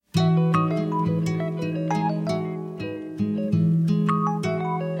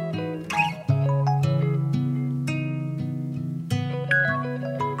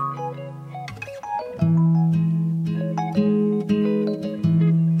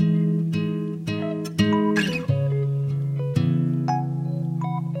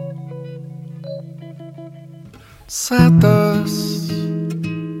Setas,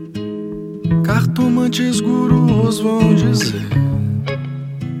 cartomantes gurus vão dizer: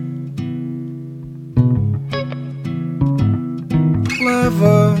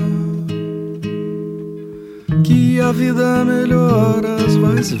 leva, que a vida melhoras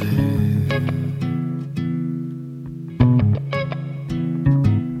vais ver.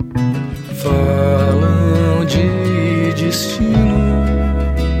 Falam de destino,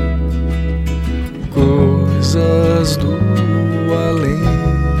 coisas do além,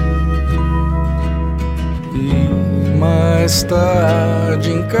 e mais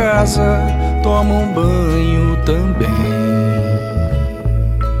tarde em casa tomam banho também.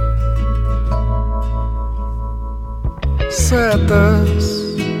 Setas,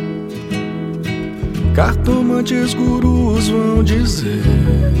 cartomantes gurus vão dizer: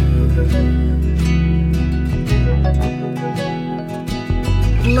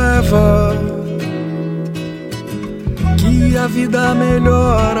 leva, que a vida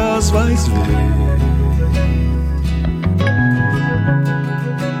melhoras vais ver.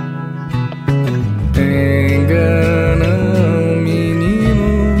 Enganam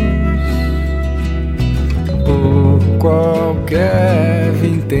meninos por qualquer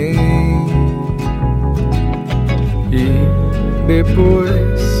vintém, e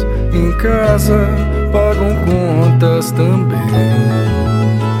depois em casa pagam contas também.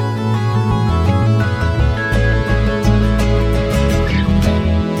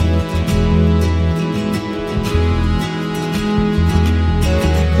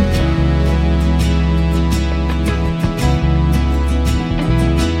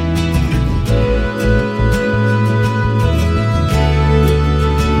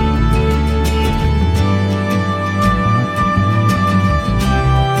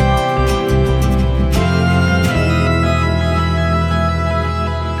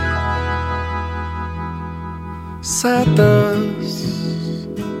 Setas,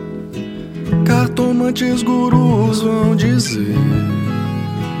 cartomantes gurus vão dizer: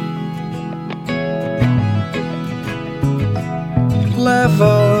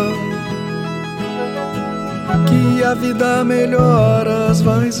 leva, que a vida melhoras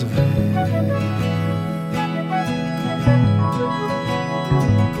vais ver.